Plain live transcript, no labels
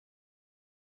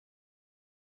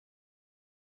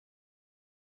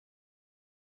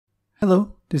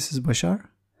Hello, this is Basar.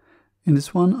 In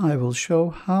this one, I will show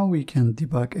how we can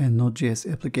debug a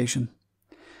Node.js application.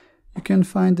 You can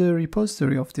find the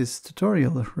repository of this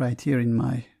tutorial right here in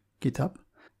my GitHub.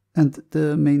 And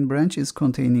the main branch is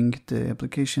containing the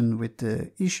application with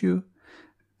the issue.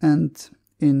 And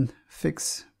in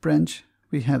fix branch,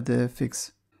 we have the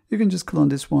fix. You can just clone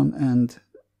this one and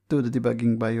do the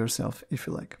debugging by yourself if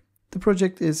you like. The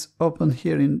project is open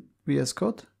here in VS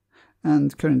Code.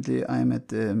 And currently I am at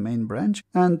the main branch.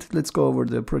 And let's go over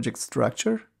the project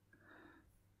structure.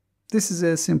 This is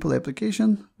a simple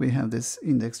application. We have this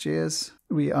index.js.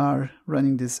 We are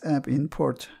running this app in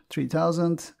port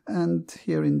 3000. And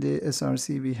here in the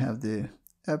SRC we have the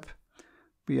app.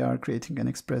 We are creating an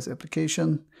Express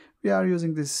application. We are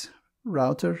using this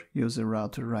router, user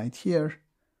router right here.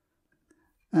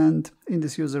 And in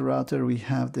this user router we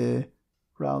have the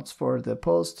routes for the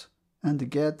post and the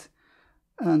get.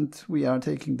 And we are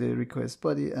taking the request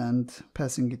body and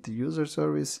passing it to user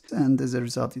service. And as a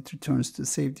result, it returns the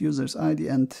saved user's ID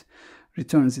and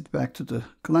returns it back to the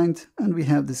client. And we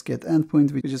have this get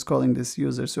endpoint, which is calling this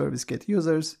user service get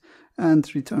users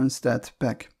and returns that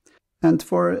back. And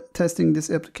for testing this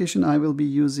application, I will be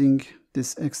using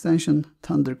this extension,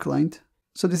 Thunder Client.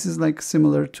 So this is like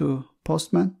similar to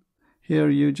Postman.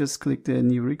 Here you just click the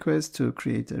new request to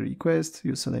create a request.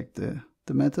 You select the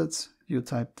methods, you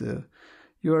type the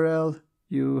URL,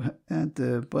 you add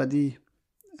the body,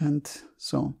 and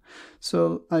so on.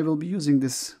 So I will be using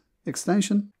this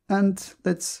extension, and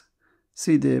let's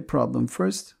see the problem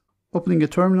first. Opening a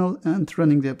terminal and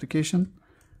running the application,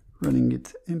 running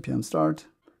it npm start.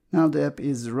 Now the app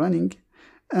is running,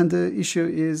 and the issue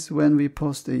is when we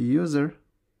post a user.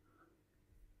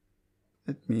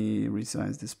 Let me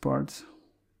resize this part.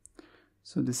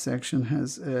 So this section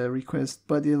has a request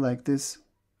body like this.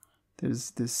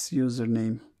 There's this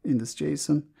username in this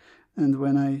JSON. And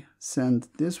when I send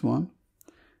this one,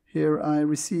 here I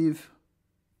receive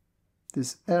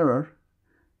this error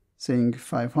saying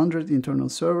 500 internal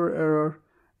server error.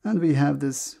 And we have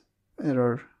this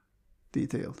error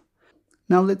detailed.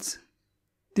 Now let's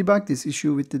debug this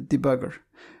issue with the debugger.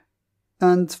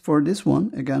 And for this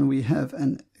one, again, we have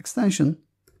an extension,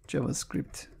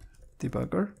 Javascript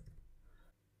Debugger.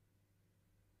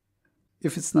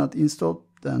 If it's not installed,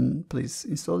 then please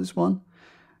install this one.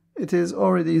 It is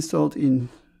already installed in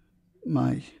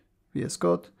my VS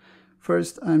Code.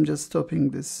 First, I'm just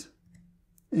stopping this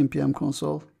npm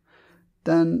console.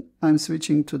 Then I'm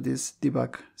switching to this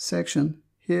debug section.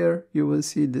 Here you will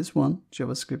see this one,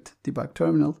 JavaScript Debug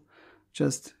Terminal.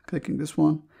 Just clicking this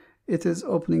one. It is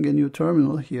opening a new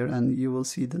terminal here, and you will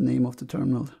see the name of the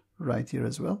terminal right here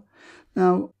as well.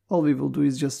 Now, all we will do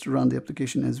is just run the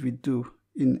application as we do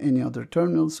in any other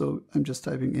terminal. So I'm just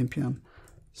typing npm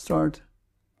start.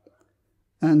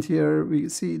 And here we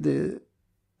see the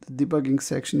debugging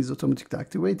section is automatically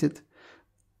activated.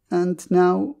 And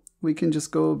now we can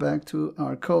just go back to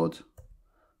our code,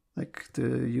 like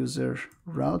the user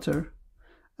router,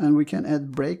 and we can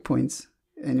add breakpoints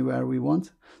anywhere we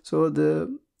want. So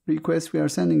the request we are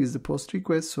sending is the post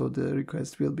request. So the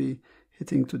request will be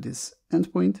hitting to this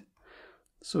endpoint.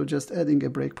 So just adding a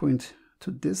breakpoint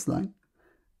to this line.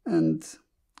 And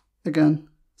again,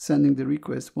 sending the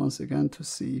request once again to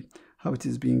see how it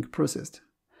is being processed.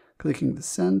 Clicking the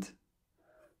send,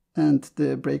 and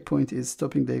the breakpoint is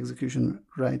stopping the execution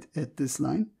right at this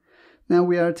line. Now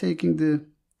we are taking the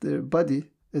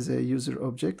body as a user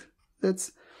object.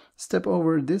 Let's step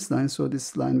over this line, so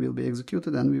this line will be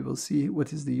executed and we will see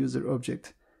what is the user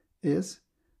object is.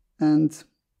 And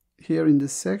here in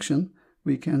this section,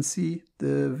 we can see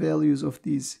the values of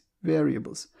these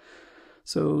variables.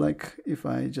 So like if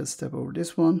I just step over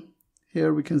this one,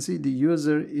 here we can see the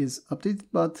user is updated,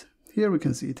 but here we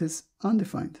can see it is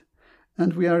undefined.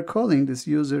 And we are calling this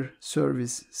user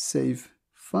service save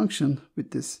function with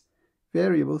this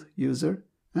variable user,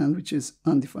 and which is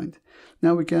undefined.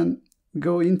 Now we can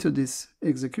go into this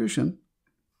execution.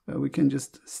 We can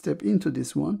just step into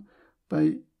this one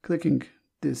by clicking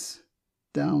this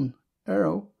down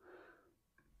arrow.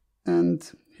 And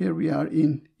here we are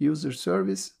in user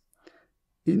service,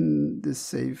 in this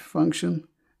save function,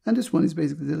 and this one is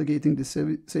basically delegating the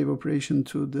save operation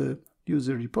to the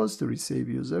user repository save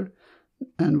user,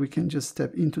 and we can just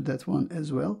step into that one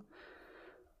as well.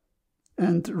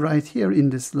 And right here in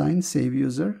this line save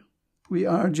user, we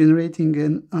are generating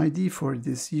an ID for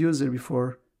this user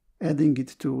before adding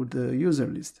it to the user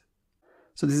list.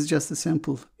 So this is just a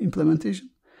sample implementation.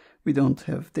 We don't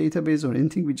have database or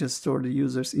anything, we just store the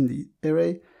users in the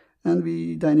array and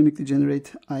we dynamically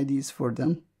generate IDs for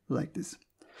them like this.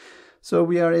 So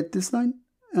we are at this line,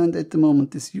 and at the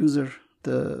moment this user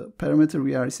the parameter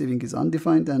we are receiving is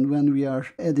undefined, and when we are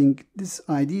adding this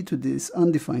ID to this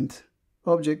undefined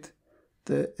object,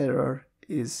 the error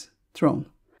is thrown.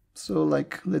 So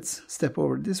let's step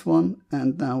over this one,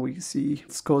 and now we see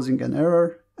it's causing an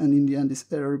error, and in the end this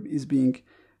error is being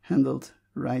handled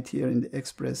right here in the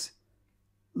Express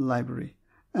library.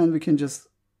 And we can just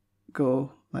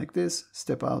go like this,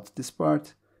 step out this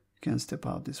part, we can step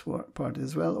out this part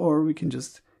as well, or we can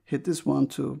just hit this one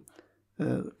to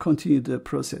continue the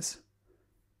process.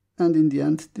 And in the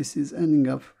end, this is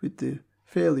ending up with the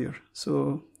failure.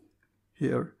 So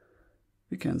here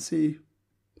we can see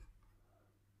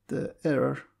the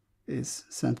error is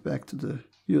sent back to the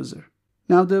user.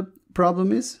 Now the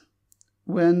problem is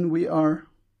when we are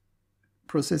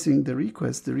processing the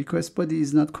request body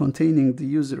is not containing the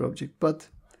user object, but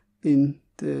in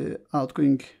the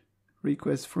outgoing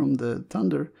request from the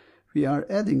Thunder, we are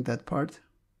adding that part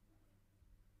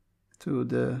to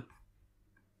the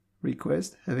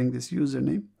request, having this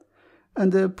username.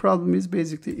 And the problem is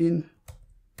basically in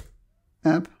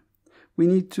app, we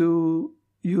need to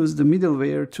use the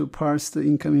middleware to parse the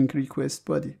incoming request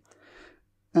body.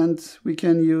 And we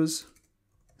can use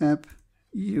app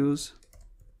use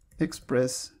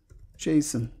express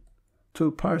JSON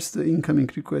to parse the incoming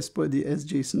request body as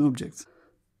JSON objects.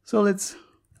 So let's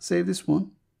save this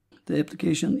one. The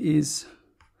application is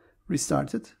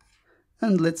restarted.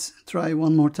 And let's try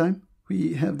one more time.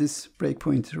 We have this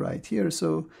breakpoint right here.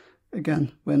 So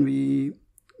again, when we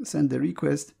send the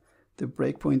request, the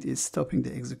breakpoint is stopping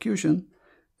the execution.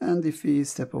 And if we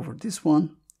step over this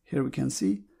one, here we can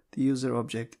see the user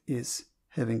object is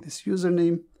having this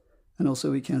username. And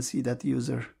also we can see that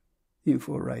user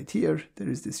info right here. There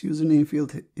is this username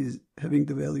field is having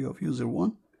the value of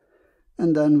user1.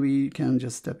 And then we can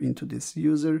just step into this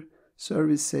user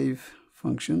service save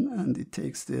function, and it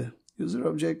takes the user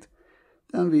object.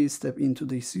 Then we step into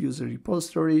this user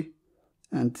repository,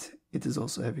 and it is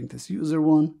also having this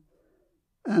user1.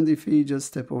 And if we just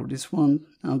step over this one,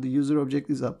 now the user object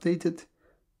is updated.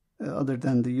 Other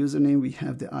than the username, we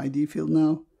have the ID field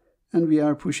now, and we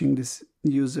are pushing this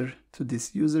user to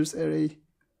this users array,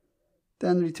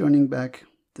 then returning back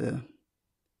the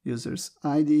user's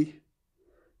ID,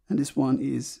 and this one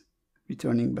is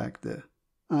returning back the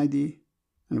ID,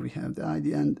 and we have the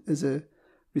ID, and as a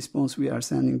response we are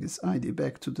sending this ID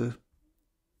back to the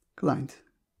client.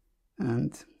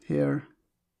 And here,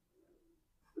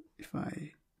 if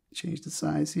I change the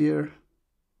size here,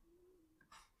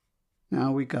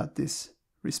 now we got this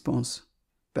response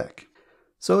back.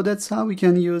 So that's how we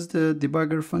can use the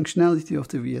debugger functionality of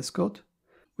the VS Code.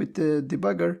 With the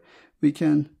debugger, we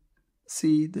can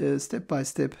see the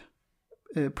step-by-step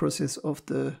process of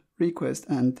the request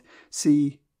and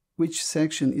see which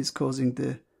section is causing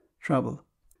the trouble.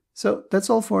 So that's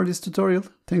all for this tutorial.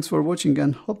 Thanks for watching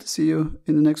and hope to see you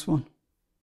in the next one.